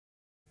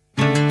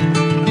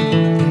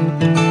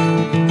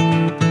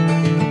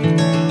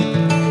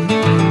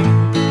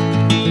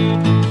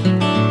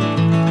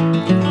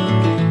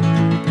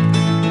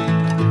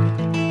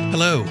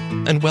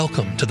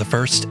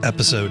first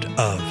episode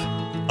of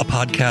a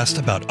podcast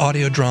about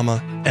audio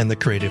drama and the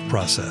creative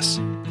process.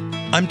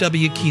 I'm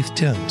W. Keith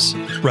Timms,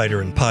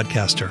 writer and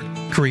podcaster,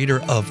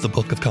 creator of the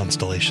Book of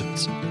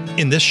Constellations.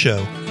 In this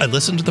show, I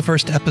listen to the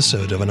first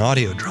episode of an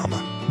audio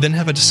drama, then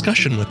have a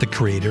discussion with the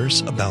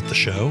creators about the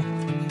show,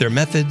 their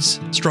methods,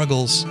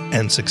 struggles,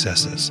 and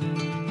successes.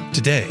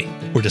 Today,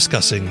 we're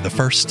discussing the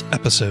first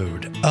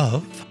episode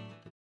of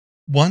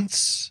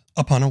Once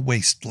Upon a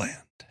Wasteland.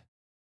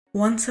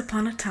 Once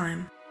upon a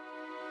time,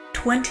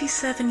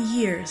 27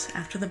 years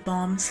after the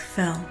bombs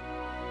fell,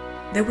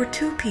 there were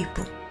two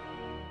people,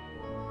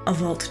 a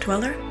vault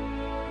dweller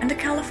and a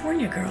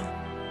California girl.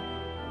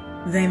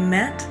 They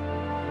met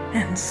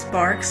and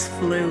sparks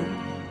flew.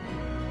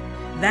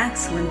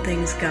 That's when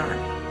things got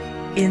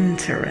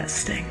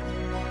interesting.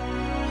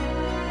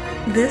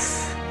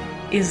 This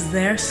is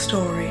their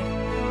story.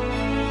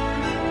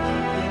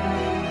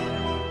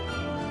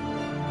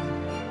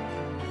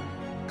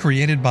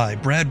 Created by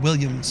Brad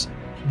Williams,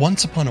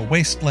 Once Upon a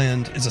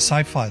Wasteland is a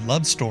sci-fi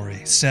love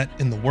story set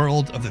in the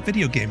world of the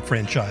video game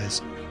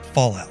franchise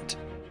Fallout.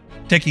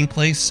 Taking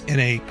place in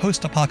a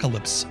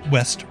post-apocalypse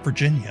West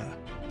Virginia,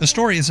 the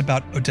story is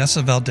about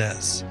Odessa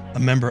Valdez, a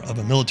member of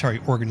a military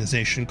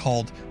organization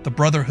called the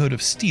Brotherhood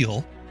of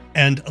Steel,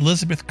 and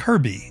Elizabeth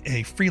Kirby,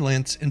 a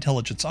freelance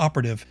intelligence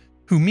operative,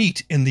 who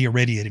meet in the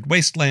irradiated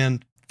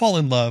wasteland, fall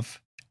in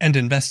love, and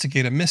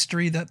investigate a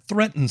mystery that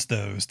threatens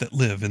those that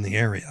live in the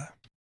area.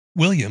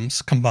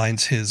 Williams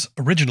combines his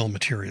original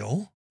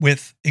material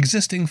with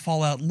existing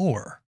Fallout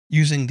lore,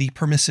 using the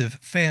permissive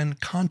fan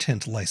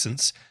content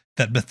license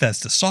that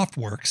Bethesda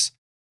Softworks,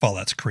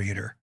 Fallout's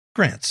creator,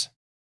 grants.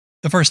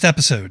 The first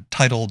episode,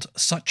 titled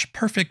Such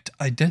Perfect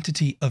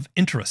Identity of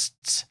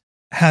Interests,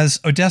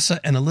 has Odessa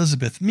and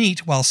Elizabeth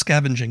meet while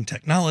scavenging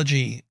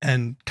technology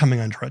and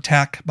coming under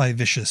attack by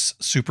vicious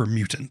super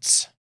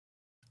mutants.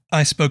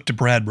 I spoke to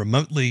Brad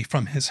remotely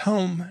from his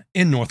home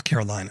in North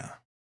Carolina.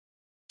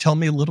 Tell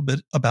me a little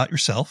bit about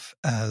yourself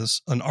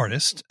as an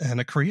artist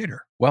and a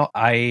creator. Well,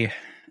 I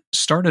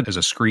started as a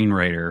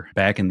screenwriter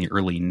back in the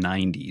early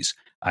 90s.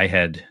 I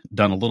had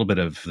done a little bit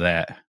of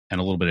that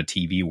and a little bit of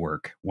TV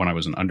work when I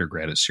was an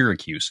undergrad at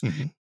Syracuse.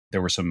 Mm-hmm.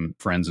 There were some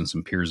friends and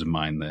some peers of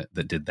mine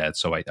that did that,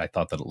 so I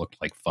thought that it looked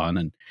like fun,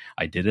 and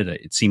I did it.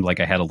 It seemed like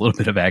I had a little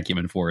bit of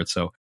acumen for it,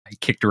 so I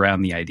kicked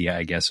around the idea,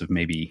 I guess, of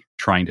maybe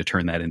trying to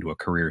turn that into a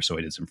career. So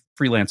I did some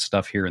freelance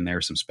stuff here and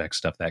there, some spec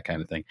stuff, that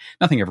kind of thing.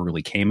 Nothing ever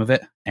really came of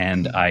it.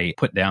 And I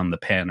put down the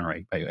pen, or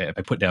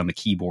I put down the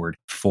keyboard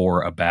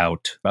for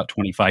about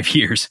 25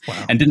 years.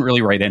 Wow. And didn't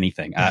really write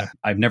anything. Yeah.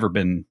 I've never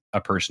been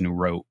a person who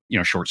wrote,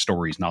 short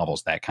stories,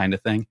 novels, that kind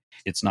of thing.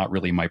 It's not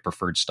really my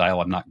preferred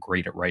style. I'm not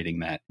great at writing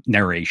that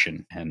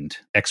narration and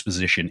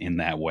exposition in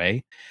that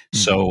way. Mm-hmm.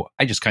 So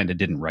I just kind of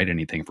didn't write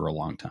anything for a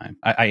long time.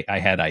 I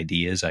had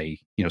ideas. I,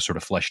 sort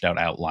of fleshed out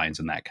outlines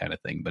and that kind of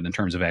thing. But in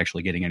terms of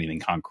actually getting anything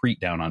concrete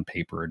down on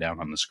paper or down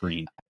on the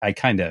screen, I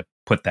kind of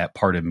put that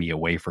part of me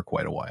away for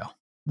quite a while.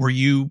 Were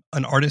you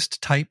an artist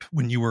type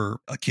when you were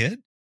a kid?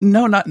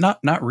 No,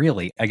 not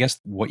really. I guess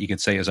what you could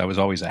say is I was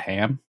always a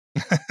ham.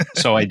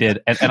 So I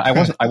did, and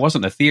I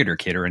wasn't a theater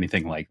kid or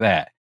anything like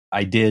that.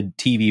 I did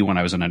TV when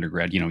I was an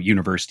undergrad,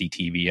 university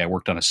TV. I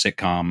worked on a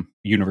sitcom,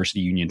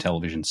 University Union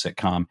Television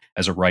sitcom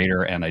as a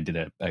writer, and I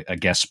did a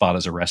guest spot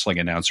as a wrestling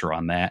announcer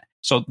on that.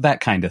 So that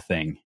kind of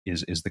thing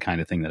is the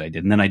kind of thing that I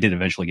did. And then I did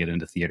eventually get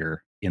into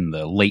theater in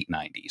the late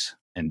 90s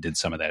and did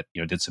some of that,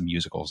 did some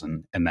musicals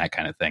and that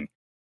kind of thing.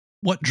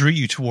 What drew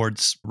you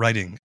towards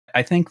writing?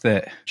 I think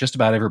that just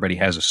about everybody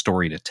has a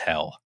story to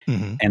tell.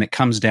 Mm-hmm. And it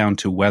comes down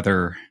to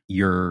whether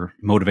your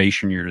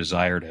motivation, your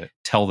desire to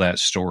tell that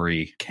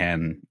story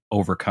can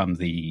overcome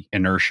the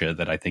inertia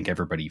that I think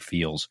everybody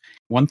feels.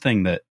 One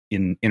thing that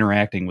in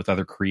interacting with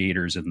other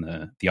creators in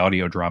the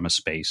audio drama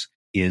space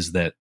is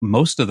that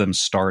most of them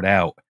start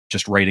out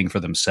just writing for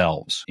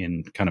themselves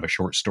in kind of a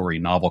short story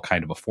novel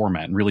kind of a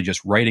format, and really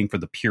just writing for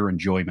the pure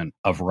enjoyment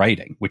of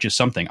writing, which is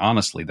something,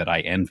 honestly, that I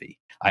envy.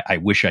 I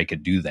wish I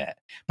could do that,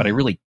 but I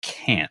really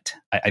can't.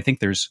 I think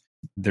there's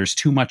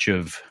too much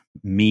of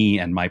me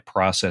and my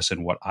process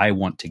and what I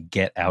want to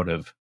get out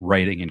of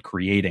writing and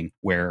creating,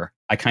 where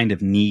I kind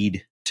of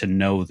need to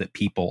know that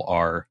people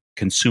are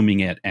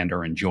consuming it and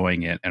are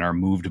enjoying it and are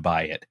moved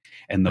by it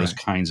and those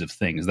kinds of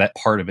things. That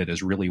part of it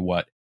is really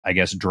what I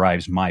guess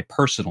drives my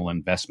personal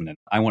investment.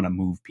 I want to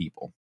move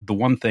people. The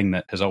one thing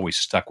that has always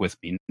stuck with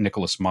me,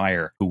 Nicholas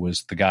Meyer, who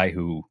was the guy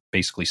who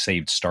basically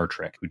saved Star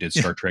Trek, who did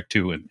Star Trek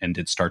 2 and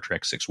did Star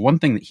Trek 6. One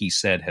thing that he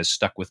said has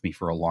stuck with me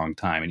for a long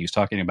time. And he was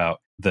talking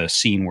about the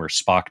scene where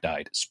Spock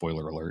died,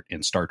 spoiler alert,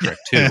 in Star Trek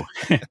 2.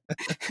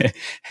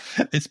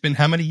 It's been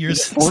how many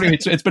years?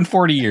 It's been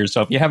 40 years.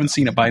 So if you haven't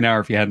seen it by now, or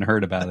if you hadn't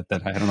heard about it,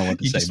 then I don't know what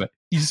to say. But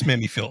you just made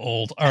me feel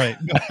old. All right.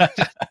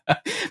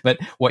 But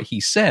what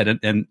he said,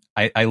 and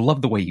I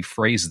love the way he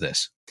phrased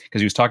this,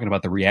 because he was talking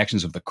about the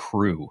reactions of the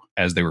crew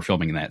as they were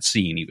filming that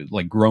scene. He was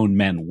like, grown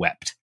men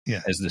wept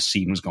as this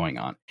scene was going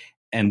on.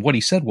 And what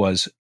he said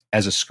was,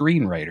 as a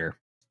screenwriter,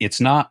 it's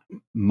not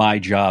my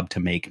job to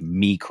make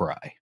me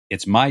cry.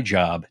 It's my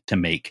job to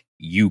make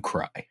you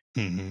cry.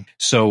 Mm-hmm.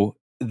 So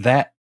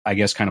that I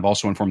guess, kind of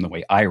also inform the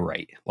way I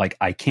write. Like,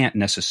 I can't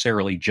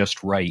necessarily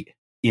just write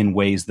in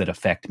ways that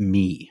affect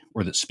me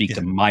or that speak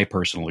to my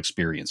personal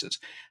experiences.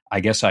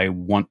 I guess I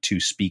want to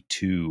speak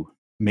to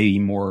maybe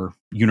more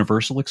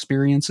universal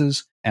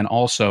experiences and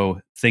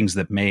also things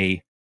that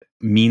may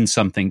mean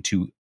something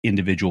to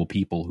individual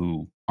people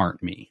who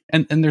aren't me.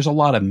 And there's a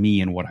lot of me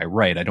in what I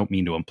write. I don't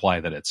mean to imply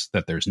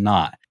that there's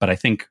not, but I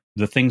think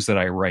the things that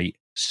I write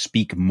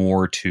speak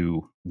more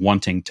to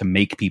wanting to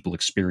make people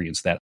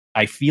experience that.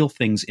 I feel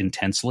things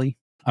intensely.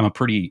 I'm a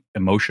pretty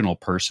emotional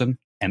person,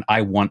 and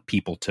I want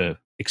people to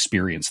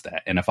experience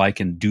that. And if I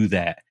can do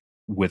that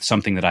with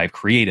something that I've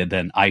created,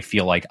 then I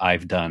feel like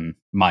I've done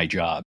my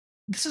job.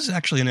 This is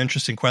actually an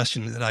interesting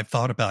question that I've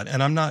thought about,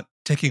 and I'm not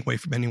taking away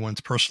from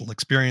anyone's personal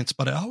experience,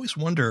 but I always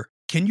wonder,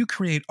 can you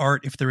create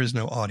art if there is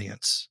no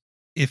audience?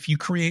 If you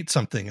create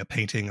something, a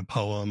painting, a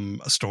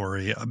poem, a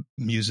story, a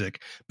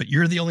music, but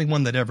you're the only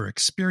one that ever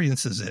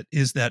experiences it,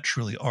 is that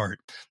truly art?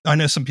 I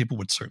know some people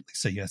would certainly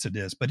say yes, it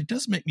is, but it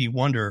does make me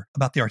wonder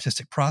about the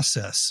artistic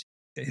process.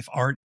 If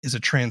art is a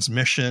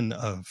transmission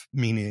of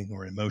meaning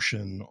or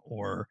emotion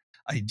or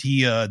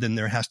idea, then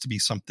there has to be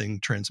something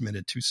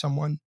transmitted to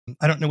someone.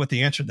 I don't know what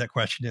the answer to that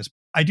question is.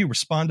 I do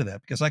respond to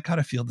that because I kind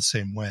of feel the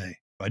same way.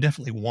 I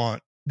definitely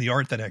want the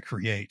art that I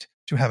create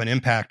to have an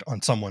impact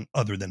on someone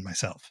other than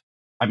myself.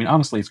 I mean,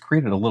 honestly, it's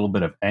created a little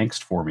bit of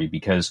angst for me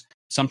because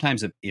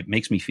sometimes it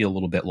makes me feel a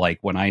little bit like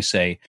when I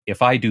say,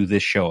 if I do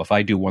this show, if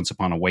I do Once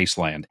Upon a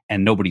Wasteland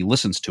and nobody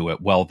listens to it,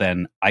 well,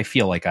 then I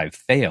feel like I've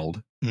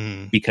failed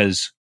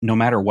because no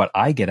matter what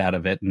I get out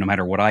of it, no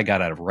matter what I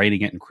got out of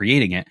writing it and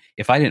creating it,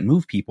 if I didn't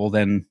move people,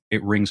 then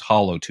it rings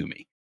hollow to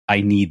me. I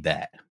need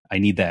that. I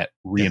need that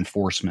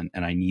reinforcement,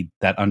 and I need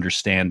that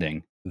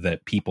understanding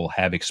that people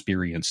have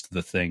experienced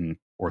the thing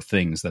or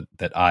things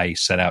that I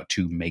set out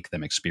to make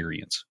them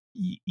experience.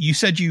 You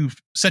said you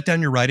set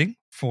down your writing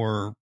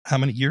for how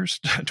many years?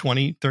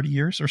 20, 30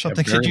 years or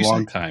something? A very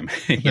long time.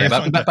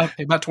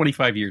 About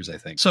 25 years, I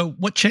think. So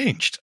what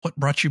changed? What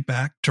brought you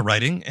back to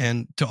writing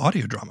and to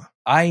audio drama?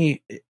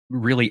 I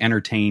really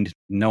entertained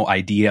no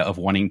idea of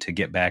wanting to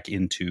get back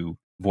into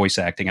voice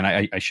acting. And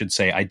I should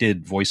say I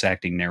did voice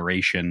acting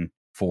narration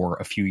for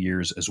a few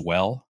years as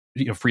well.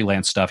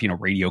 Freelance stuff,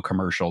 radio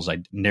commercials.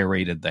 I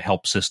narrated the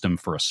help system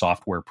for a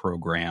software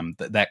program,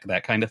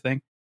 that kind of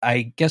thing.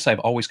 I guess I've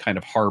always kind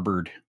of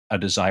harbored a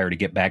desire to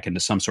get back into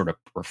some sort of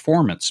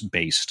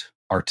performance-based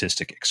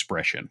artistic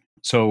expression.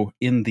 So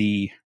in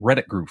the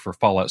Reddit group for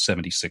Fallout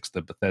 76,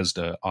 the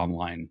Bethesda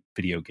online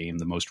video game,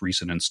 the most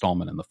recent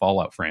installment in the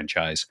Fallout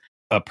franchise,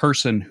 a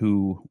person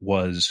who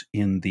was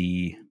in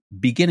the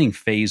beginning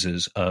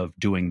phases of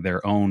doing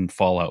their own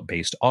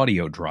Fallout-based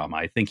audio drama,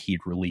 I think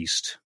he'd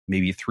released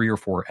maybe 3 or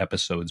 4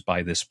 episodes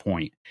by this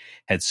point,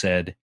 had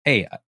said,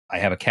 hey, I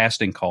have a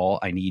casting call.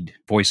 I need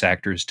voice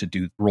actors to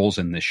do roles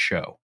in this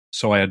show.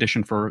 So I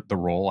auditioned for the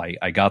role.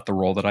 I got the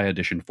role that I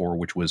auditioned for,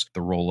 which was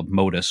the role of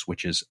Modus,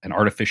 which is an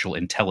artificial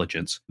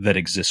intelligence that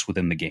exists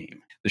within the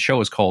game. The show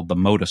is called The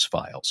Modus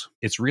Files.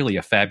 It's really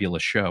a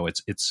fabulous show.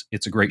 It's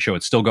a great show.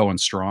 It's still going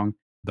strong.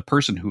 The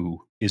person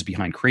who is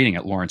behind creating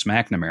it, Lawrence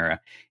McNamara,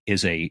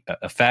 is a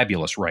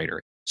fabulous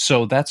writer.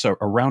 So that's a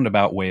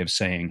roundabout way of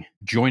saying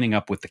joining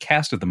up with the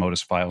cast of The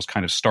Modus Files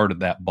kind of started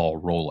that ball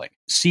rolling.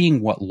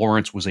 Seeing what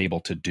Lawrence was able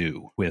to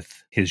do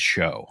with his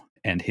show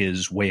and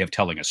his way of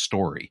telling a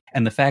story,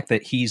 and the fact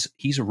that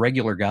he's a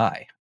regular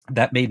guy,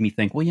 that made me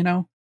think,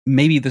 well,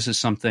 maybe this is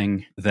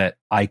something that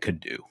I could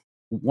do.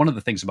 One of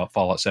the things about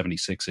Fallout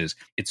 76 is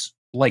it's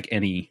like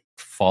any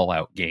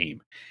Fallout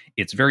game.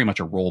 It's very much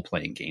a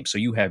role-playing game, so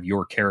you have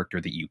your character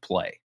that you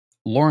play.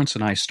 Lawrence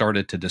and I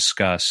started to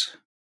discuss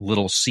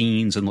little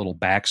scenes and little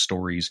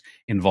backstories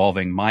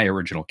involving my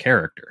original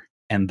character.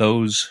 And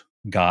those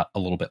got a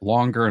little bit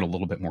longer and a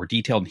little bit more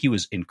detailed. And he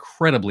was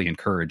incredibly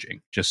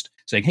encouraging, just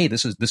saying, hey,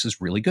 this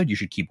is really good. You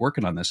should keep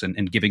working on this,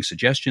 and giving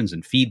suggestions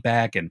and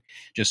feedback and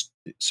just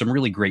some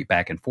really great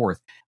back and forth,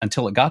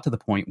 until it got to the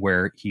point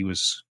where he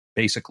was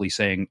basically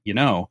saying,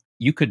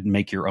 you could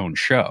make your own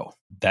show.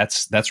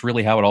 That's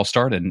really how it all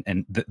started.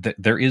 And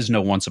there is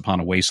no Once Upon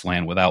a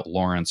Wasteland without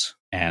Lawrence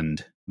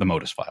and the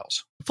Modus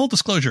Files. Full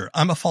disclosure,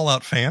 I'm a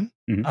Fallout fan.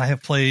 Mm-hmm. I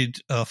have played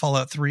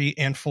Fallout 3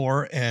 and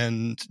 4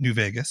 and New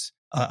Vegas.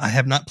 I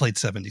have not played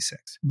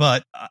 76,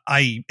 but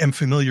I am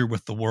familiar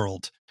with the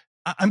world.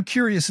 I'm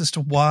curious as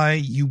to why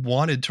you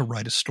wanted to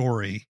write a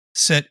story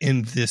set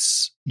in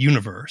this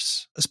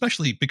universe,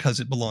 especially because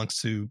it belongs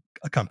to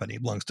a company,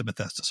 it belongs to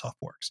Bethesda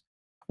Softworks.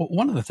 Well,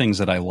 one of the things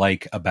that I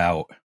like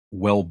about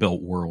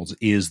well-built worlds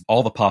is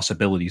all the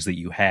possibilities that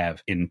you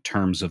have in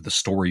terms of the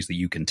stories that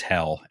you can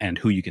tell and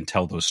who you can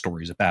tell those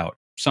stories about.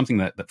 Something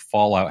that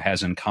Fallout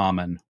has in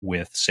common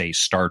with, say,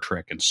 Star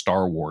Trek and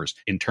Star Wars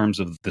in terms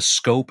of the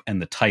scope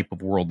and the type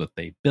of world that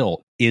they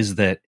built is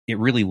that it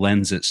really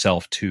lends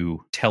itself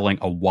to telling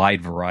a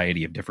wide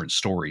variety of different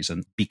stories.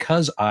 And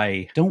because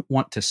I don't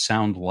want to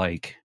sound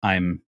like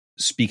I'm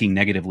speaking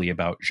negatively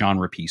about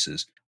genre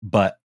pieces,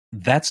 but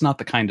that's not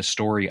the kind of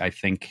story I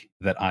think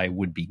that I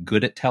would be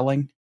good at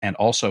telling. And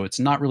also, it's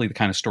not really the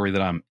kind of story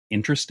that I'm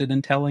interested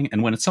in telling.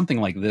 And when it's something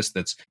like this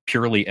that's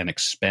purely an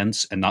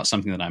expense and not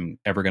something that I'm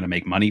ever going to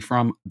make money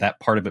from, that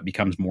part of it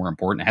becomes more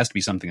important. It has to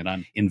be something that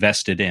I'm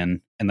invested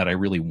in and that I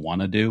really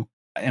want to do.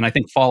 And I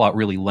think Fallout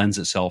really lends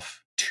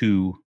itself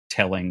to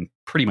telling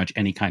pretty much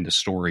any kind of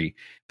story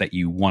that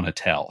you want to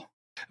tell.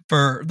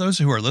 For those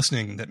who are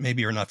listening that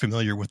maybe are not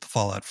familiar with the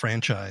Fallout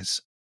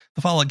franchise,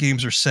 the Fallout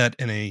games are set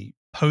in a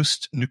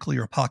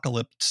post-nuclear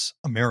apocalypse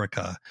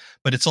America,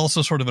 but it's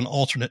also sort of an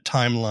alternate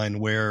timeline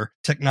where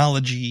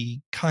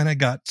technology kind of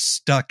got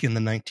stuck in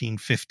the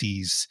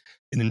 1950s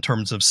in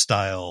terms of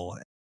style.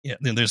 Yeah,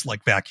 there's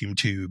like vacuum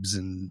tubes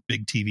and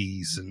big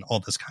TVs and all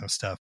this kind of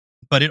stuff.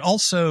 But it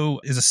also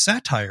is a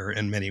satire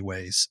in many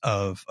ways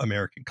of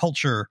American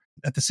culture,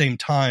 at the same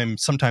time,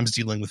 sometimes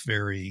dealing with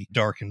very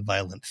dark and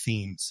violent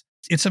themes.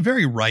 It's a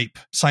very ripe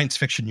science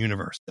fiction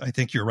universe. I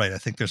think you're right. I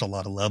think there's a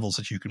lot of levels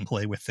that you can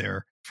play with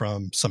there,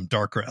 from some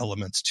darker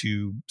elements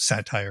to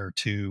satire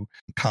to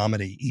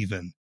comedy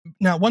even.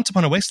 Now, Once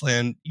Upon a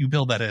Wasteland, you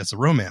build that as a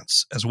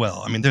romance as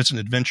well. I mean, there's an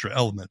adventure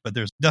element, but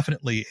there's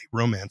definitely a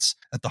romance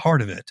at the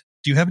heart of it.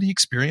 Do you have any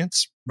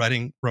experience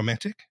writing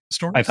romantic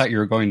stories? I thought you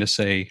were going to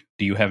say,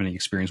 do you have any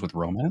experience with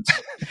romance?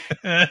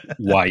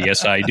 Why,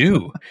 yes, I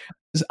do.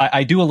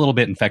 I do a little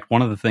bit. In fact,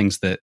 one of the things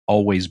that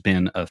always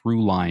been a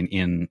through line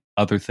in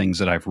other things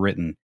that I've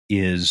written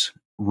is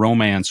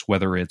romance,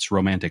 whether it's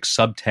romantic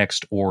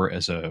subtext or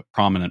as a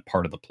prominent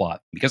part of the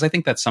plot, because I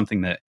think that's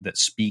something that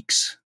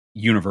speaks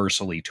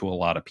universally to a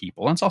lot of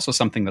people. And it's also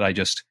something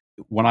that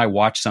when I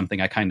watch something,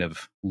 I kind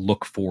of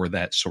look for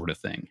that sort of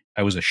thing.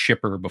 I was a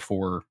shipper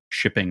before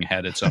shipping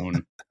had its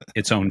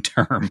own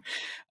term.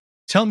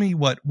 Tell me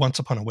what Once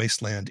Upon a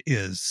Wasteland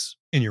is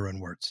in your own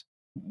words.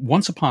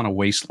 Once Upon a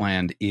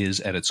Wasteland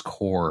is at its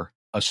core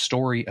a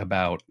story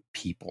about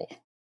people.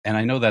 And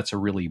I know that's a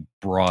really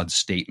broad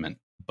statement,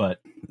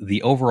 but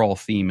the overall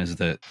theme is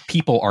that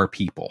people are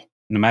people.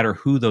 No matter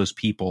who those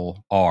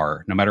people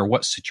are, no matter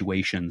what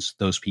situations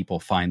those people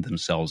find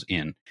themselves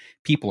in,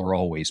 people are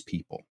always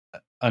people.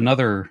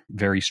 Another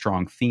very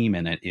strong theme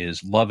in it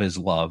is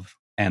love,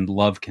 and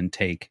love can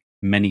take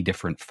many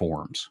different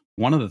forms.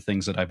 One of the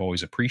things that I've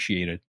always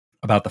appreciated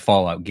about the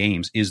Fallout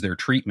games is their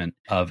treatment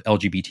of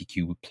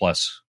LGBTQ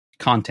plus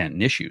content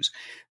and issues.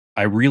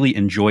 I really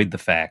enjoyed the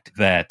fact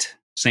that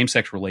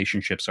same-sex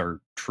relationships are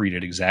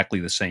treated exactly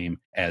the same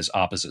as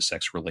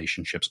opposite-sex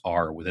relationships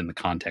are within the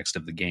context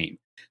of the game.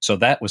 So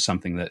that was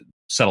something that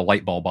set a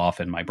light bulb off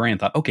in my brain.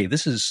 Thought, okay,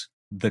 this is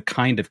the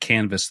kind of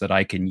canvas that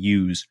I can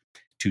use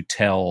to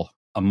tell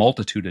a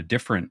multitude of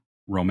different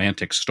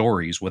romantic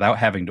stories without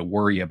having to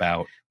worry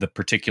about the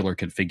particular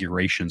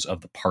configurations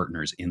of the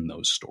partners in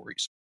those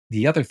stories.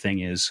 The other thing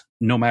is,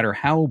 no matter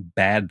how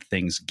bad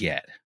things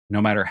get,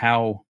 no matter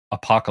how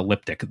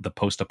apocalyptic the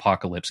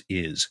post-apocalypse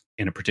is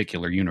in a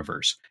particular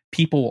universe,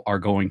 people are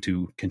going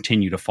to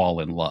continue to fall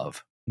in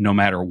love, no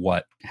matter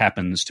what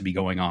happens to be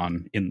going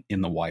on in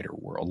the wider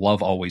world.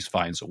 Love always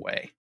finds a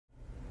way.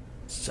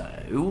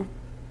 So,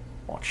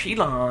 what's she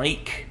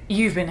like?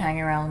 You've been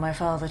hanging around with my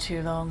father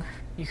too long.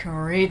 You can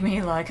read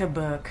me like a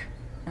book,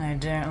 and I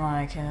don't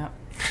like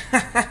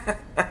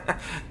it.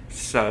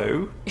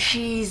 So?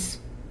 She's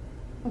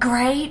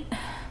great,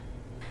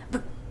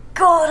 but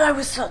God, I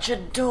was such a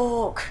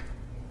dork.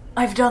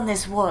 I've done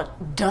this,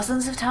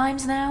 dozens of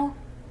times now?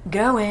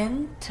 Go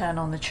in, turn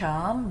on the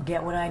charm,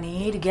 get what I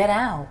need, get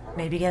out.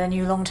 Maybe get a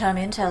new long-term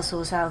intel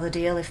source out of the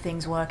deal if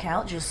things work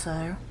out just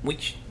so.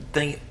 Which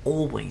they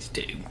always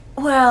do.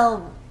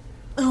 Well,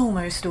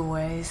 almost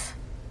always.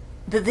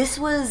 But this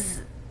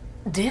was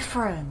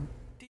different.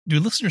 Do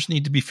listeners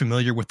need to be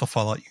familiar with the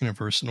Fallout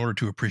universe in order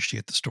to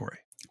appreciate the story?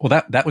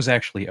 Well, that was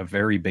actually a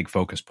very big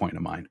focus point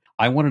of mine.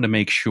 I wanted to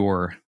make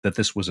sure that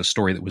this was a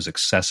story that was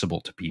accessible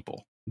to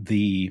people.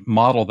 The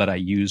model that I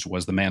used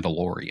was The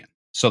Mandalorian.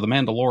 So The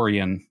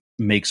Mandalorian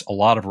makes a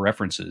lot of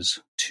references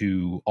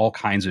to all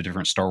kinds of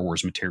different Star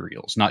Wars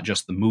materials, not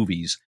just the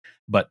movies,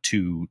 but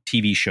to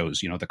TV shows,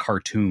 the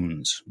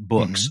cartoons,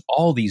 books,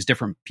 all these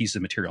different pieces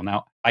of material.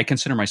 Now, I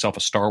consider myself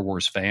a Star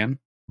Wars fan,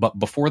 but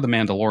before The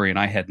Mandalorian,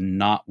 I had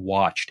not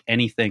watched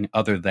anything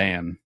other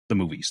than the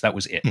movies. That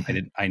was it.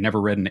 I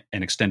never read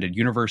an extended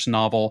universe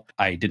novel.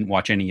 I didn't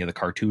watch any of the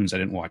cartoons. I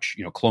didn't watch,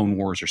 Clone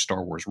Wars or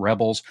Star Wars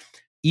Rebels.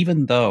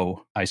 Even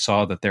though I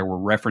saw that there were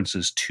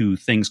references to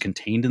things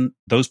contained in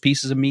those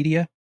pieces of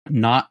media,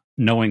 not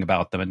knowing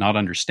about them and not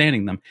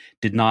understanding them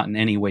did not in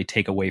any way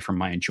take away from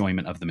my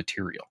enjoyment of the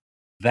material.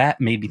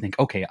 That made me think,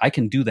 okay, I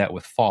can do that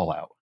with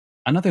Fallout.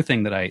 Another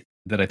thing that I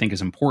think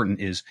is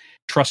important is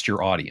trust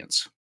your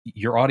audience.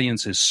 Your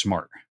audience is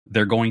smart.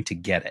 They're going to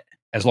get it,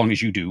 as long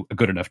as you do a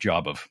good enough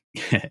job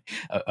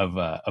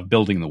of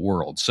building the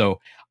world. So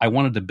I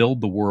wanted to build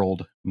the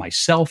world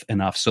myself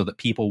enough so that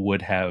people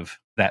would have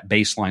that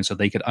baseline so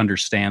they could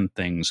understand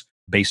things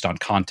based on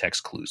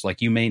context clues.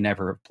 Like, you may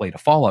never have played a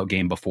Fallout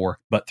game before,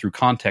 but through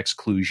context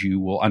clues, you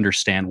will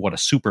understand what a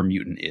super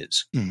mutant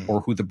is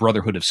or who the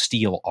Brotherhood of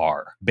Steel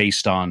are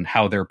based on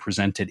how they're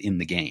presented in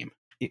the game.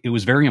 It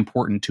was very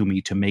important to me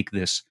to make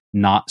this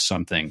not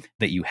something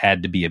that you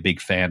had to be a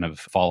big fan of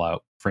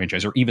Fallout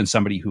franchise, or even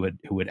somebody who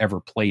had ever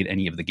played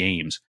any of the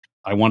games.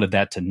 I wanted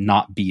that to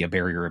not be a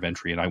barrier of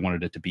entry, and I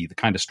wanted it to be the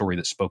kind of story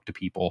that spoke to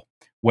people,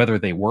 whether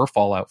they were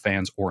Fallout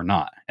fans or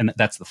not. And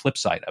that's the flip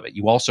side of it.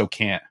 You also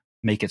can't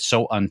make it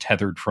so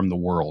untethered from the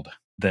world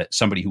that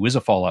somebody who is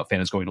a Fallout fan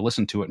is going to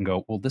listen to it and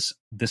go, well,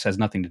 this has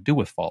nothing to do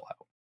with Fallout.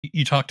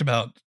 You talked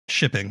about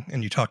shipping,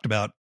 and you talked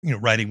about,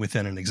 writing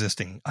within an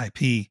existing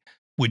IP.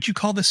 Would you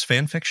call this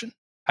fan fiction?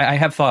 I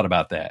have thought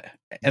about that.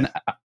 And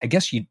I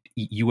guess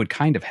you would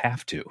kind of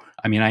have to.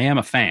 I mean, I am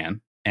a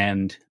fan,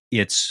 and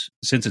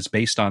since it's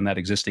based on that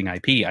existing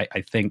IP,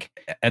 I think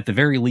at the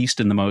very least,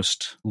 in the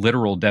most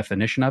literal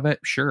definition of it,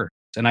 sure.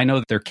 And I know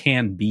that there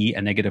can be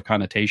a negative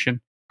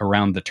connotation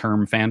around the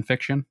term fan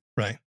fiction,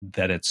 right?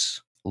 That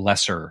it's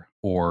lesser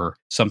or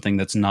something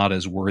that's not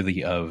as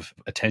worthy of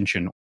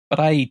attention. But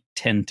I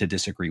tend to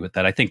disagree with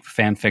that. I think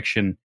fan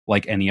fiction,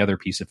 like any other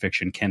piece of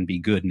fiction, can be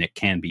good and it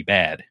can be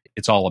bad.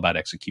 It's all about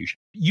execution.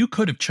 You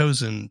could have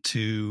chosen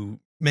to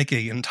make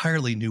an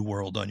entirely new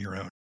world on your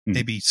own.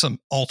 Maybe some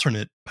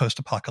alternate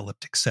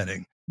post-apocalyptic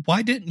setting.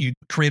 Why didn't you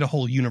create a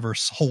whole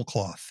universe, whole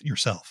cloth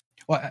yourself?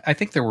 Well, I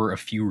think there were a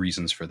few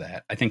reasons for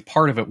that. I think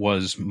part of it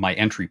was my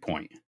entry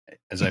point.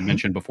 As I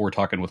mentioned before,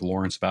 talking with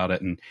Lawrence about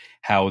it, and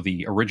how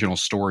the original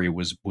story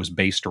was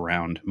based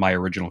around my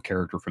original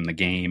character from the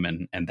game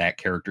and that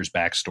character's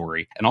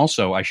backstory. And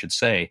also, I should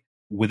say,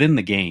 within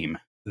the game,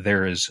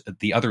 there is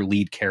the other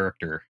lead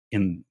character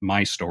in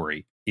my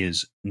story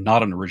is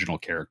not an original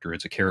character.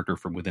 It's a character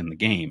from within the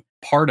game.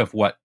 Part of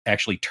what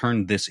actually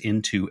turned this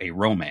into a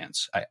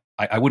romance.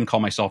 I wouldn't call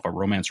myself a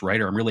romance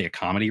writer. I'm really a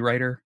comedy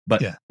writer.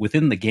 But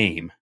within the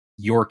game,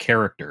 your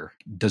character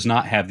does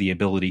not have the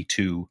ability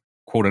to,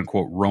 quote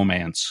unquote,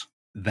 romance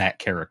that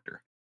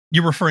character.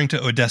 You're referring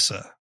to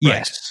Odessa.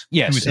 Yes. Right?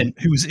 Yes.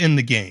 Who was in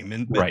the game.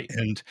 And, right.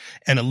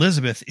 And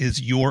Elizabeth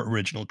is your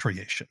original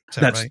creation. Is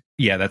that right?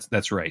 Yeah,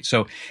 that's right.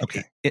 So,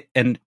 okay.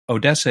 And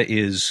Odessa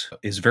is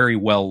very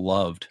well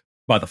loved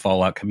by the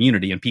Fallout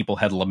community, and people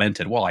had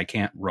lamented, well, I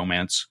can't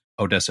romance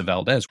Odessa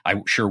Valdez.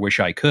 I sure wish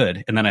I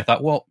could. And then I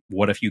thought, well,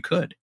 what if you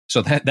could?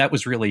 So that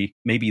was really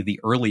maybe the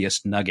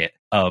earliest nugget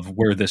of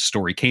where this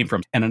story came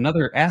from. And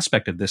another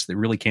aspect of this that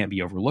really can't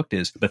be overlooked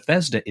is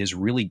Bethesda is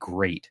really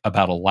great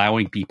about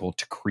allowing people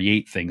to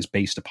create things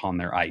based upon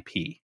their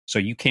IP. So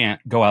you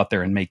can't go out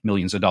there and make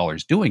millions of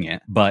dollars doing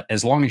it, but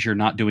as long as you're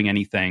not doing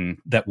anything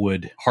that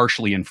would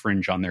harshly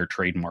infringe on their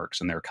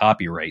trademarks and their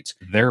copyrights,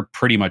 they're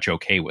pretty much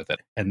okay with it.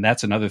 And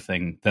that's another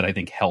thing that I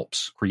think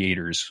helps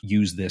creators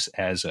use this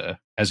as a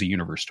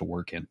universe to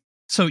work in.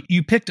 So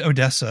you picked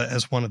Odessa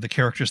as one of the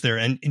characters there,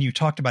 and you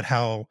talked about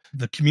how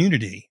the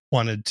community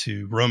wanted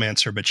to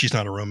romance her, but she's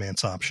not a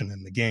romance option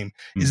in the game.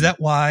 Mm-hmm. Is that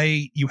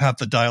why you have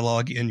the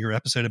dialogue in your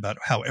episode about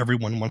how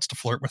everyone wants to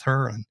flirt with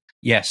her?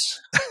 Yes.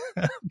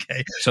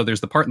 Okay. So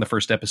there's the part in the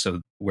first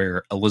episode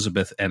where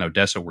Elizabeth and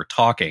Odessa were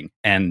talking,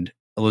 and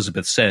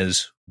Elizabeth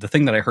says, the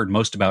thing that I heard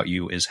most about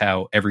you is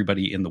how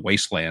everybody in the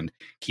Wasteland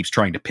keeps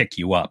trying to pick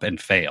you up and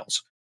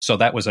fails. So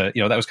that was that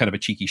was kind of a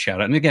cheeky shout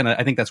out. And again,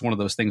 I think that's one of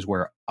those things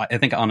where I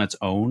think on its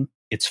own,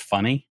 it's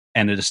funny,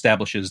 and it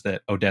establishes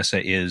that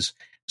Odessa is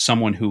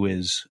someone who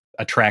is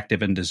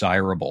attractive and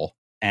desirable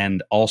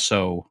and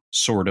also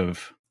sort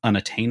of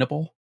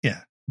unattainable.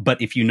 Yeah.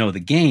 But if you know the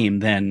game,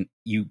 then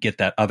you get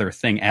that other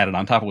thing added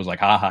on top. It was like,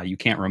 haha, you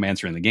can't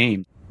romance her in the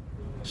game.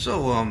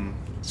 So,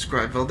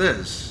 Scribe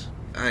Valdez,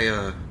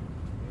 can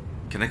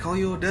I call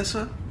you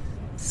Odessa?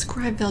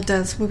 Scribe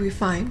Valdez will be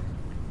fine.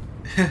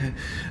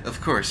 Of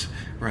course,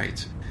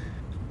 right.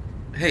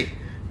 Hey,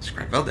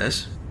 Scribe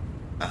Valdez,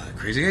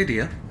 crazy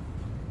idea.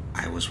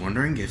 I was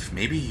wondering if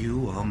maybe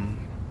you,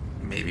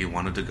 maybe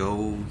wanted to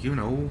go,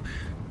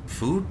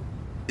 food?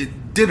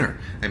 Dinner,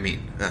 I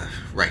mean,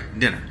 right,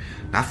 dinner,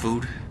 not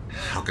food.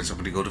 How can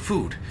somebody go to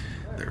food?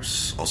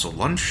 There's also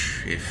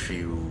lunch, if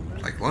you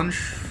like lunch,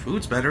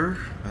 food's better,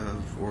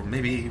 or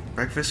maybe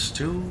breakfast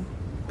too.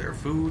 There are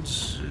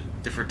foods,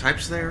 different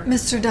types there.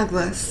 Mr.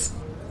 Douglas.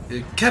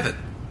 Kevin,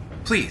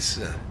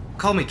 please,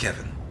 call me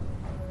Kevin.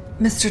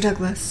 Mr.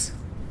 Douglas,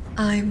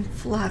 I'm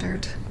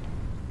flattered.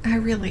 I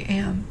really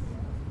am.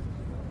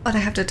 But I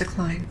have to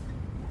decline.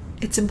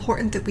 It's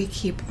important that we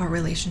keep our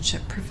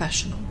relationship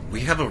professional.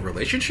 We have a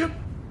relationship?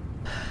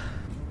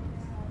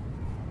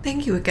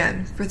 Thank you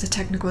again for the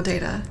technical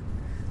data.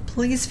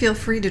 Please feel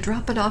free to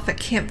drop it off at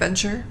Camp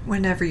Venture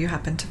whenever you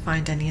happen to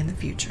find any in the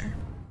future.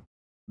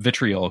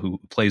 Vitriol, who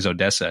plays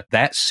Odessa,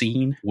 that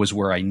scene was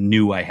where I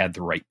knew I had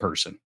the right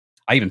person.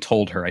 I even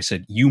told her, I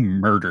said, you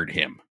murdered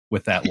him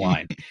with that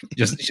line.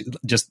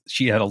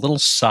 She had a little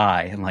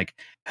sigh and like,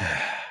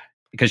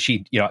 because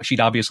she'd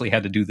obviously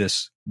had to do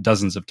this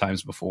dozens of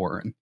times before.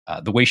 And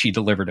the way she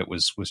delivered it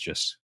was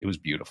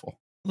beautiful.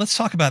 Let's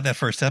talk about that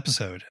first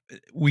episode.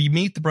 We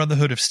meet the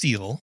Brotherhood of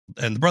Steel,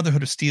 and the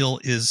Brotherhood of Steel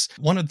is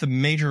one of the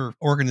major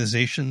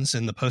organizations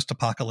in the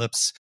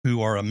post-apocalypse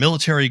who are a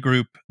military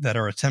group that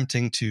are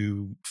attempting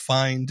to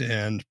find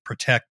and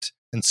protect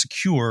and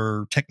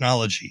secure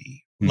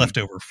technology left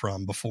over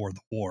from before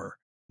the war.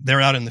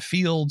 They're out in the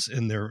fields,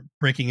 and they're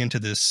breaking into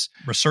this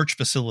research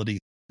facility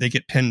They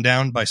get pinned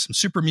down by some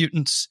super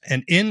mutants,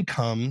 and in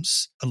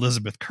comes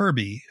Elizabeth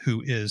Kirby,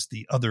 who is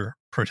the other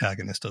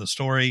protagonist of the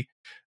story,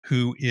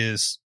 who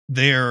is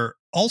there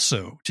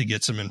also to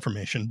get some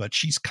information, but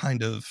she's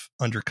kind of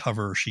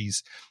undercover.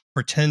 She's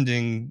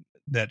pretending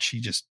that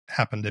she just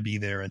happened to be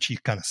there, and she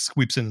kind of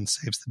sweeps in and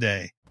saves the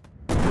day.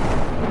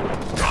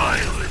 Die,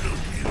 little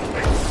you!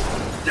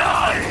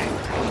 Die!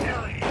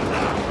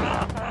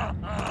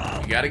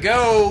 You gotta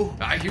go.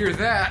 I hear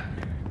that.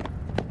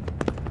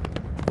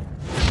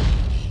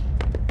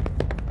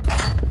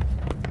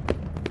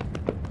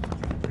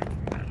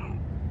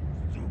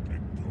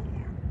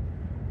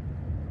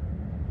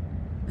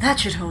 That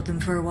should hold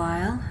them for a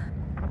while.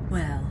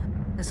 Well,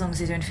 as long as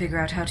they don't figure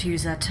out how to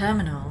use that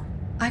terminal.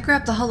 I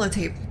grabbed the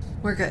holotape.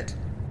 We're good.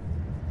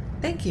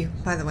 Thank you,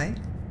 by the way.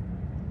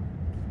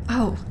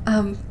 Oh,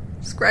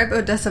 Scribe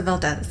Odessa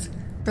Valdez,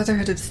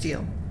 Brotherhood of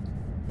Steel.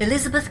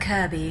 Elizabeth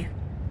Kirby,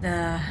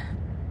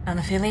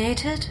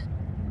 unaffiliated?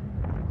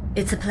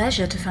 It's a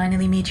pleasure to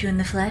finally meet you in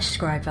the flesh,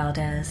 Scribe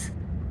Valdez.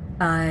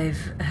 I've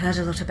heard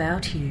a lot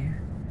about you.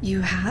 You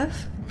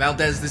have?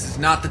 Valdez, this is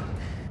not the...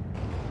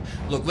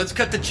 Look, let's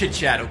cut the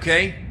chit-chat,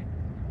 okay?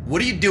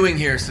 What are you doing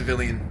here,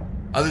 civilian?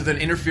 Other than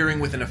interfering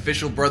with an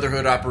official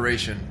Brotherhood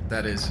operation,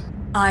 that is.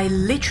 I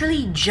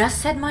literally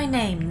just said my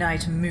name,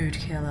 Night Mood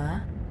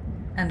Killer.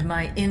 And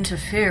my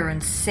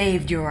interference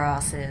saved your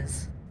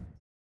asses.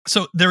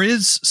 So there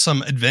is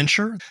some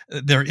adventure.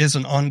 There is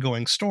an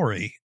ongoing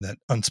story that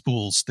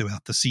unspools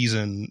throughout the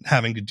season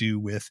having to do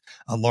with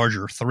a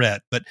larger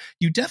threat. But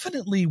you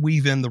definitely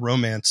weave in the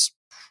romance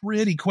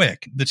pretty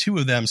quick. The two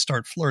of them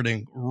start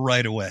flirting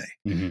right away.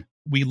 Mm-hmm.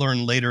 We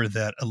learn later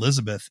that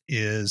Elizabeth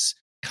is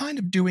kind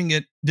of doing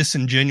it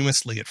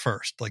disingenuously at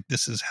first. Like,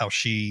 this is how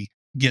she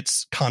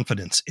gets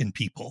confidence in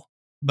people.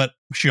 But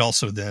she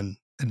also then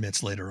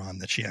admits later on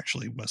that she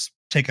actually was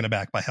taken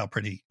aback by how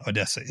pretty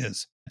Odessa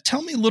is.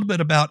 Tell me a little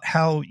bit about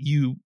how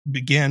you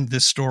began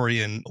this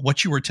story and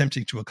what you were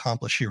attempting to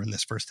accomplish here in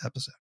this first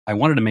episode. I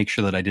wanted to make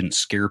sure that I didn't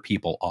scare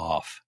people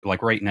off.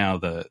 Like right now,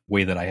 the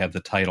way that I have the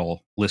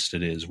title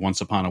listed is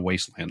Once Upon a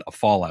Wasteland, a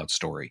Fallout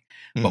story.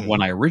 Mm-hmm. But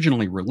when I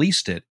originally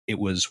released it, it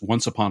was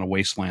Once Upon a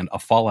Wasteland, a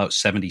Fallout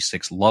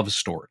 76 love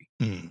story.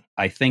 Mm.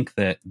 I think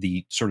that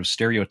the sort of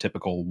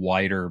stereotypical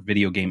wider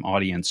video game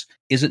audience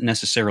isn't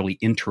necessarily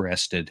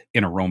interested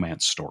in a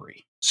romance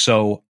story.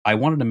 So I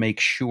wanted to make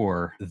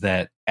sure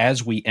that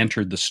as we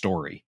entered the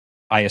story,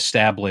 I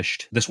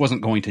established this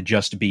wasn't going to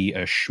just be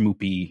a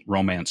schmoopy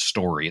romance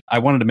story. I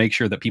wanted to make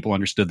sure that people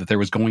understood that there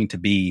was going to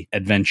be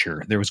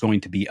adventure. There was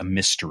going to be a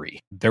mystery.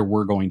 There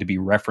were going to be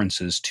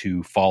references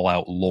to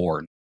Fallout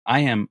lore. I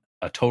am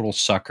a total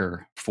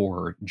sucker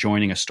for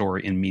joining a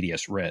story in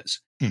medias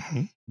res.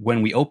 Mm-hmm.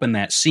 When we open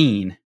that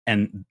scene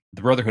and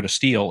the Brotherhood of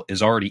Steel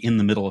is already in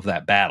the middle of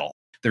that battle,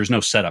 there's no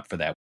setup for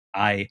that.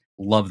 I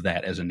love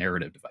that as a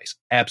narrative device.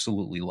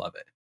 Absolutely love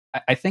it.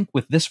 I think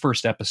with this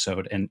first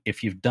episode, and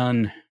if you've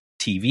done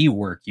TV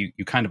work, you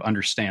kind of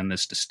understand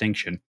this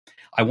distinction.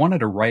 I wanted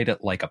to write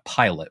it like a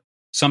pilot,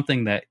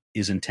 something that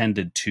is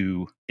intended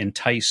to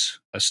entice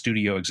a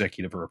studio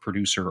executive or a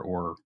producer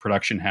or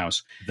production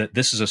house that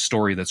this is a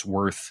story that's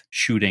worth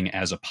shooting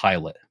as a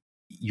pilot.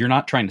 You're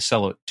not trying to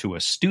sell it to a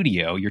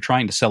studio, you're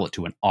trying to sell it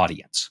to an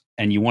audience.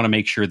 And you want to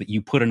make sure that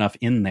you put enough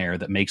in there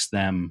that makes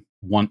them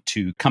want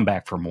to come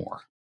back for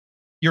more.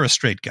 You're a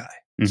straight guy.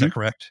 Is that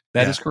correct?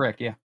 That is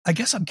correct, yeah. I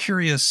guess I'm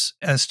curious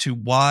as to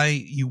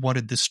why you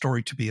wanted this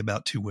story to be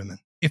about two women.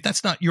 If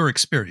that's not your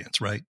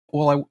experience, right?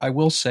 Well, I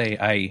will say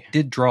I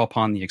did draw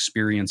upon the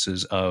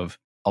experiences of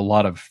a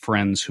lot of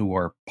friends who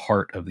are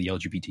part of the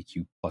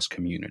LGBTQ plus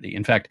community.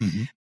 In fact,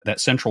 that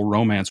central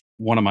romance,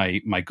 one of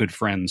my good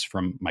friends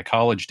from my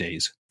college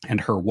days and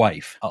her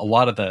wife, a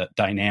lot of the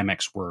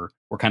dynamics were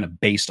kind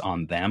of based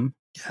on them.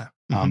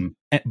 Yeah.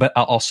 But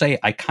I'll say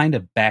I kind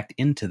of backed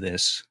into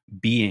this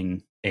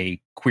being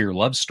a queer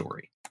love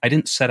story. I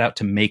didn't set out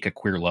to make a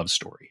queer love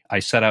story.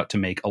 I set out to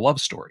make a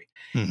love story.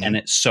 Mm-hmm. And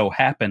it so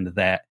happened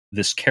that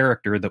this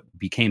character that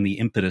became the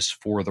impetus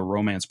for the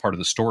romance part of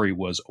the story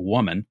was a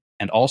woman.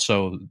 And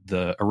also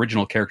the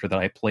original character that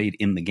I played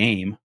in the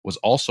game was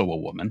also a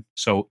woman.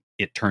 So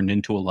it turned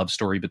into a love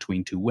story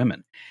between two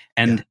women.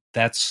 And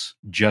that's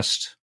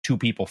just two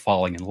people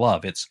falling in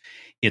love.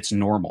 It's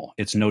normal.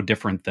 It's no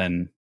different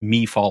than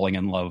me falling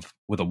in love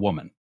with a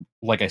woman.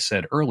 Like I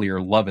said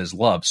earlier, love is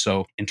love.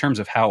 So in terms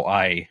of how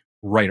I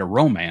write a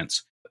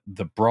romance,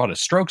 the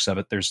broadest strokes of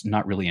it, there's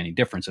not really any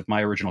difference. If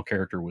my original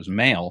character was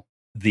male,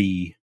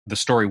 the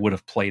story would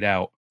have played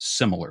out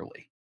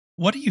similarly.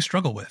 What do you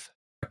struggle with?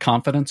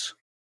 Confidence.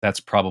 That's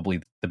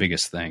probably the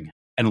biggest thing.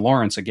 And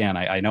Lawrence, again,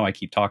 I know I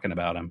keep talking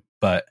about him,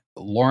 but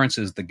Lawrence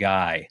is the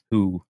guy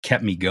who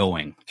kept me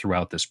going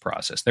throughout this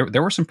process.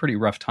 There were some pretty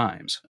rough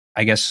times.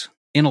 I guess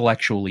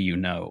intellectually,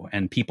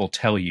 and people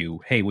tell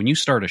you, hey, when you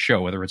start a show,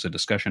 whether it's a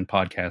discussion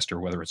podcast or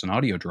whether it's an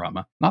audio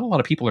drama, not a lot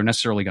of people are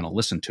necessarily going to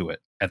listen to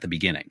it at the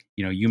beginning.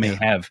 You may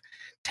have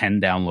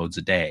 10 downloads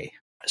a day.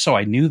 So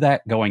I knew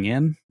that going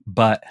in,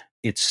 but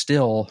it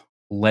still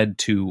led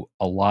to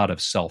a lot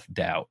of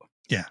self-doubt.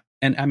 Yeah.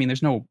 And I mean,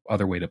 there's no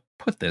other way to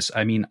put this.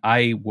 I mean,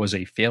 I was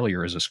a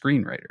failure as a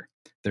screenwriter.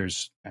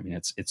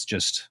 It's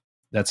just,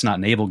 that's not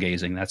navel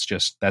gazing. That's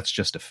just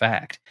a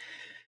fact.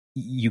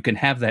 You can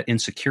have that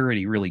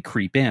insecurity really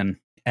creep in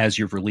as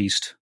you've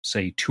released,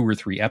 say, 2 or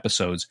 3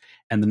 episodes,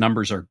 and the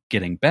numbers are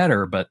getting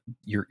better, but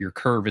your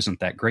curve isn't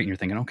that great. And you're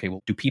thinking, okay,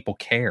 well, do people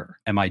care?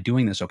 Am I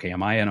doing this okay?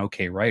 Am I an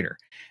okay writer?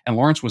 And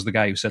Lawrence was the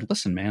guy who said,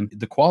 listen, man,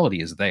 the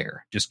quality is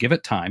there. Just give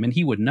it time. And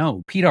he would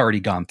know. Pete already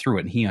gone through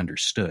it and he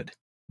understood.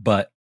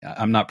 But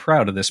I'm not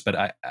proud of this,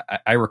 but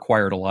I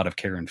required a lot of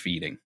care and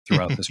feeding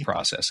throughout this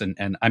process.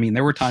 And I mean,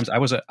 there were times I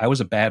was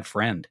a bad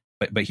friend,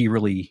 but he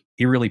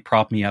really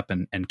propped me up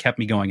and kept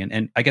me going,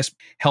 and I guess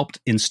helped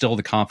instill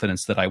the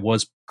confidence that I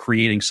was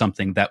creating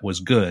something that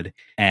was good,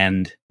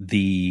 and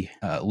the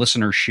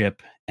listenership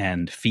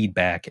and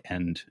feedback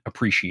and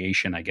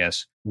appreciation, I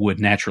guess,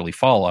 would naturally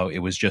follow. It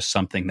was just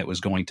something that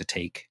was going to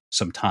take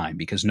some time,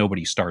 because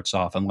nobody starts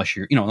off, unless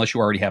you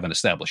already have an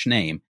established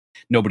name,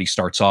 nobody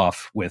starts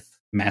off with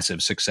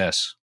massive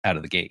success out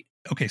of the gate.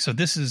 Okay, so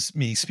this is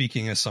me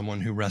speaking as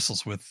someone who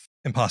wrestles with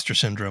imposter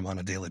syndrome on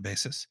a daily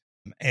basis,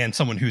 and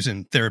someone who's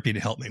in therapy to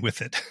help me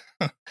with it.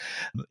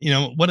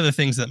 One of the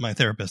things that my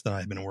therapist and I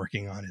have been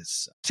working on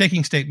is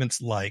taking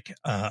statements like,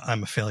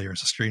 I'm a failure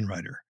as a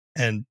screenwriter,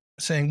 and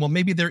saying, well,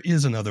 maybe there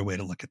is another way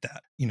to look at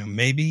that.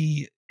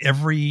 Maybe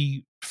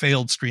every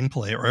failed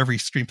screenplay or every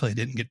screenplay that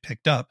didn't get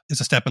picked up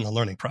is a step in the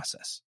learning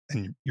process,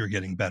 and you're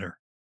getting better.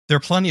 There are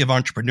plenty of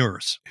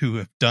entrepreneurs who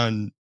have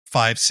done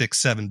 5, 6,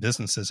 7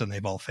 businesses and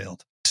they've all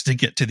failed to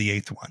get to the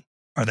 8th one.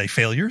 Are they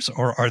failures,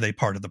 or are they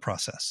part of the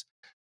process?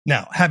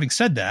 Now, having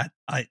said that,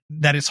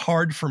 that is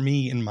hard for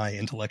me in my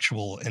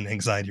intellectual and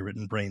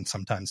anxiety-ridden brain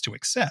sometimes to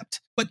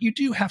accept. But you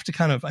do have to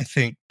kind of, I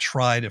think,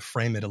 try to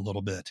frame it a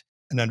little bit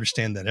and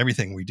understand that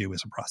everything we do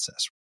is a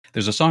process.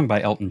 There's a song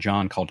by Elton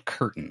John called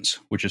Curtains,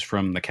 which is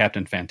from the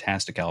Captain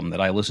Fantastic album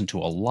that I listen to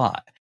a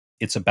lot.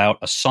 It's about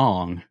a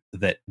song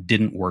that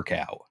didn't work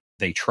out.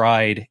 They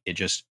tried, it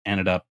just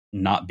ended up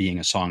not being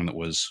a song that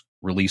was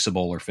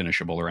releasable or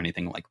finishable or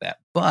anything like that.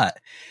 But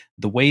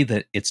the way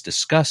that it's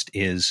discussed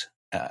is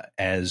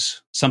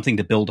as something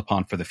to build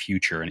upon for the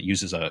future, and it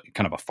uses a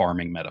kind of a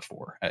farming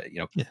metaphor.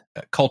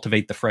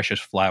 Cultivate the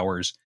freshest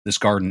flowers this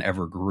garden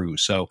ever grew.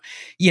 So,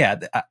 yeah,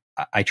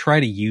 I try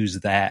to use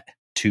that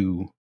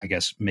to, I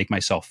guess, make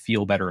myself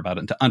feel better about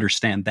it and to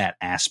understand that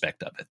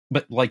aspect of it.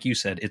 But like you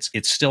said,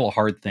 it's still a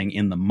hard thing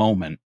in the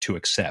moment to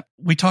accept.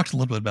 We talked a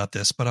little bit about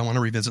this, but I want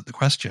to revisit the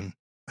question.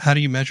 How do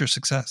you measure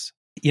success?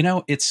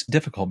 It's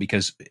difficult,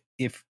 because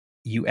if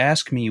you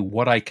ask me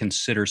what I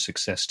consider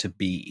success to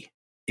be,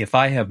 if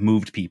I have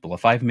moved people,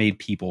 if I've made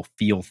people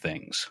feel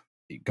things,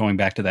 going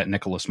back to that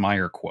Nicholas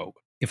Meyer quote,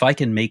 if I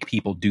can make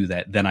people do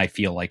that, then I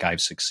feel like I've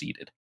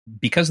succeeded.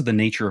 Because of the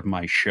nature of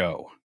my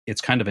show,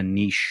 it's kind of a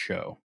niche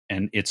show.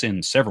 And it's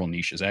in several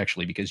niches,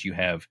 actually, because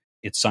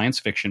it's science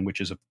fiction, which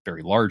is a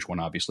very large one,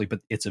 obviously, but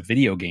it's a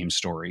video game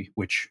story,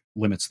 which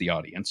limits the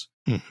audience.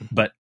 Mm-hmm.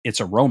 But it's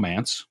a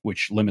romance,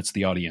 which limits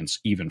the audience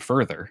even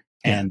further.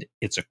 Yeah. And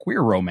it's a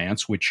queer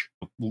romance, which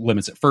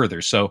limits it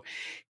further. So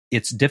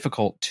it's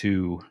difficult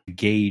to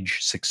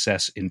gauge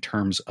success in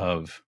terms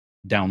of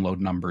download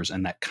numbers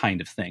and that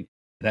kind of thing.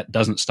 That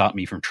doesn't stop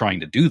me from trying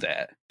to do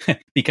that,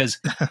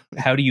 because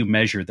how do you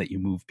measure that you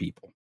move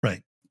people?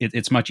 Right.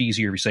 It's much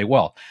easier if you say,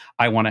 well,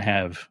 I want to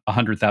have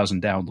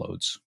 100,000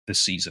 downloads this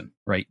season,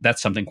 right?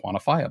 That's something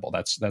quantifiable.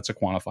 That's a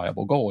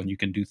quantifiable goal, and you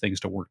can do things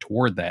to work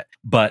toward that.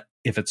 But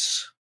if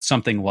it's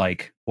something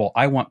like, well,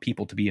 I want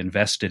people to be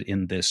invested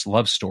in this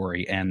love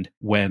story, and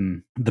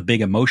when the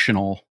big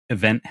emotional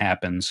event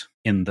happens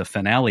in the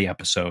finale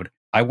episode,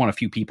 I want a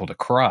few people to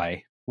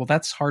cry. Well,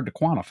 that's hard to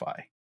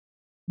quantify.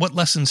 What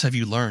lessons have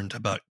you learned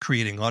about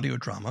creating audio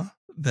drama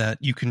that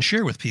you can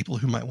share with people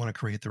who might want to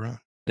create their own?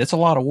 It's a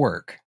lot of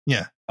work.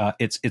 Yeah.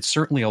 It's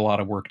certainly a lot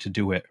of work to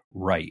do it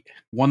right.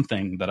 One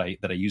thing that I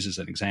use as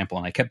an example,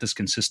 and I kept this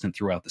consistent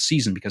throughout the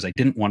season because I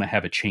didn't want to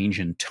have a change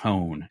in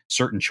tone.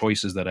 Certain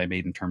choices that I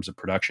made in terms of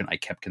production, I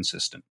kept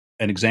consistent.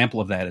 An example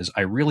of that is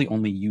I really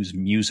only use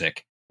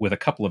music, with a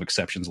couple of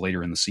exceptions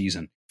later in the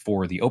season,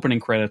 for the opening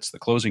credits, the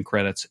closing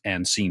credits,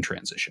 and scene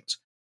transitions.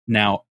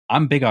 Now,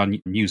 I'm big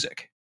on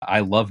music.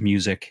 I love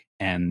music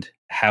and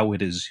how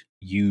it is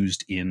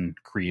used in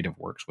creative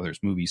works, whether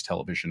it's movies,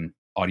 television,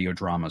 audio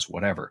dramas,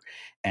 whatever.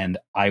 And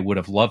I would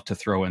have loved to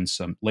throw in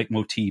some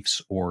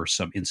leitmotifs or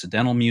some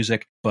incidental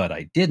music, but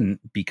I didn't,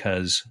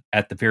 because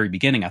at the very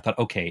beginning I thought,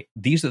 okay,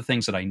 these are the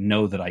things that I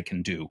know that I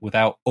can do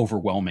without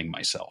overwhelming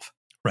myself.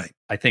 Right.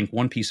 I think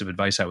one piece of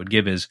advice I would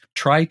give is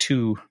try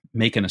to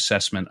make an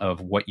assessment of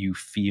what you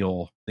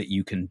feel that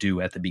you can do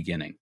at the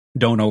beginning.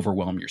 Don't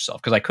overwhelm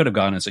yourself, because I could have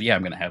gone and said, yeah,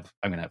 I'm going to have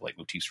like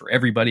motifs for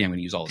everybody. I'm going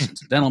to use all this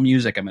incidental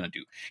music. I'm going to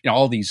do,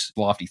 all these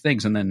lofty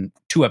things. And then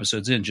 2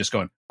 episodes in, just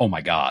going, oh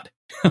my God,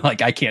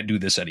 like I can't do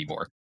this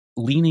anymore.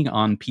 Leaning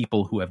on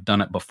people who have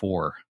done it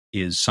before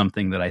is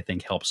something that I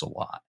think helps a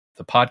lot.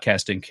 The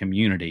podcasting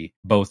community,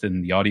 both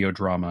in the audio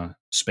drama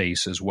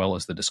space as well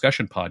as the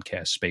discussion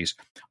podcast space,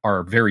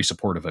 are very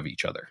supportive of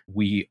each other.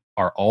 We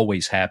are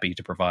always happy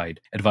to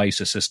provide advice,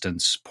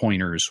 assistance,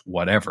 pointers,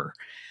 whatever.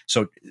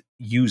 So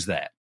use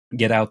that.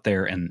 Get out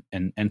there and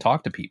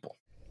talk to people.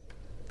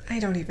 I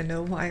don't even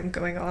know why I'm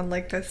going on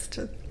like this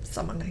to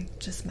someone I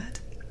just met.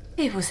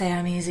 People say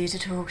I'm easy to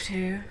talk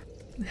to.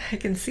 I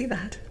can see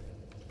that.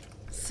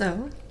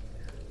 So,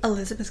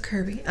 Elizabeth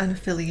Kirby,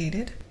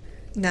 unaffiliated,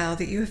 now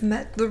that you have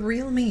met the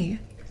real me,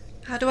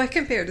 how do I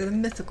compare to the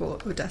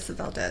mythical Odessa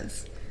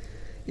Valdez?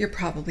 You're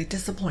probably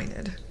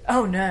disappointed.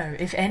 Oh no,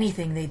 if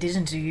anything, they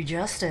didn't do you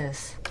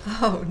justice.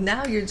 Oh,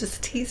 now you're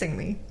just teasing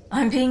me.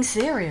 I'm being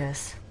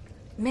serious.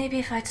 Maybe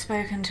if I'd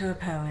spoken to a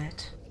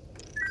poet.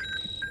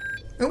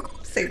 Oh,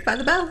 saved by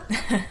the bell.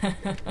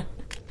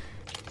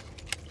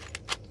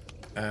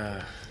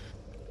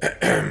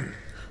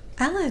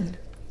 Alan,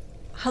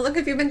 how long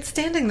have you been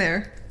standing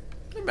there?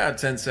 About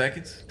 10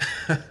 seconds.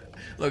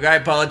 Look, I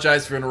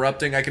apologize for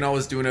interrupting. I can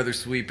always do another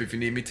sweep if you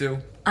need me to.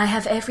 I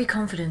have every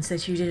confidence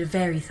that you did a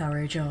very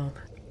thorough job.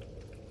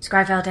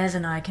 Scribe Valdez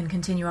and I can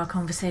continue our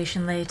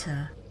conversation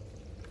later.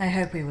 I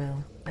hope we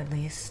will, at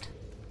least.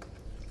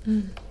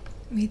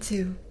 Me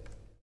too.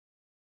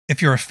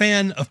 If you're a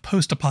fan of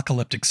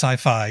post-apocalyptic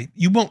sci-fi,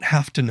 you won't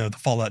have to know the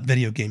Fallout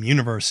video game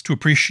universe to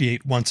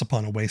appreciate Once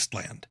Upon a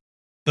Wasteland.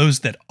 Those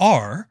that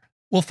are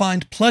will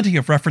find plenty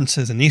of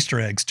references and Easter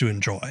eggs to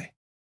enjoy.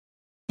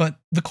 But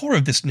the core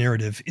of this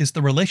narrative is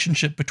the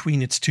relationship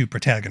between its two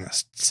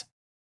protagonists.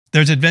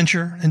 There's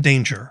adventure and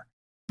danger,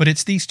 but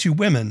it's these two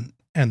women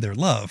and their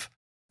love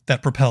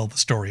that propel the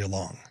story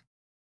along.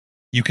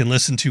 You can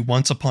listen to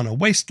Once Upon a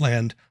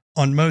Wasteland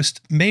on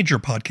most major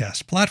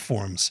podcast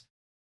platforms,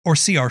 or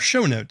see our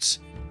show notes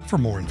for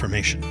more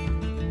information.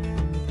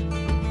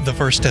 The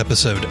first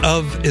episode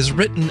of is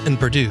written and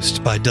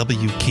produced by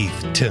W.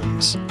 Keith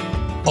Timms.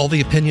 All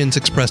the opinions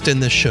expressed in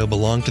this show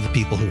belong to the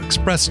people who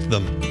expressed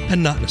them,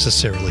 and not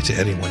necessarily to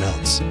anyone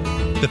else.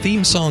 The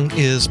theme song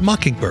is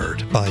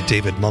Mockingbird by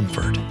David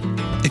Mumford.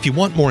 If you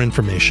want more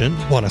information,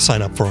 want to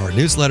sign up for our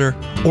newsletter,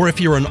 or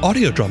if you're an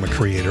audio drama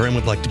creator and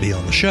would like to be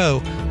on the show,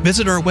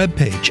 visit our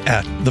webpage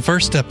at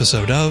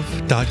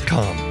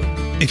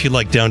thefirstepisodeof.com. If you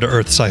like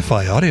down-to-earth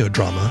sci-fi audio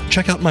drama,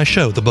 check out my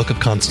show, The Book of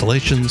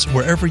Constellations,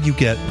 wherever you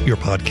get your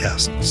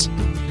podcasts.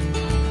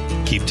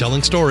 Keep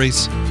telling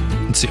stories.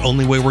 It's the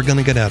only way we're going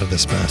to get out of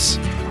this mess.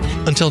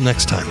 Until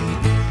next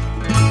time.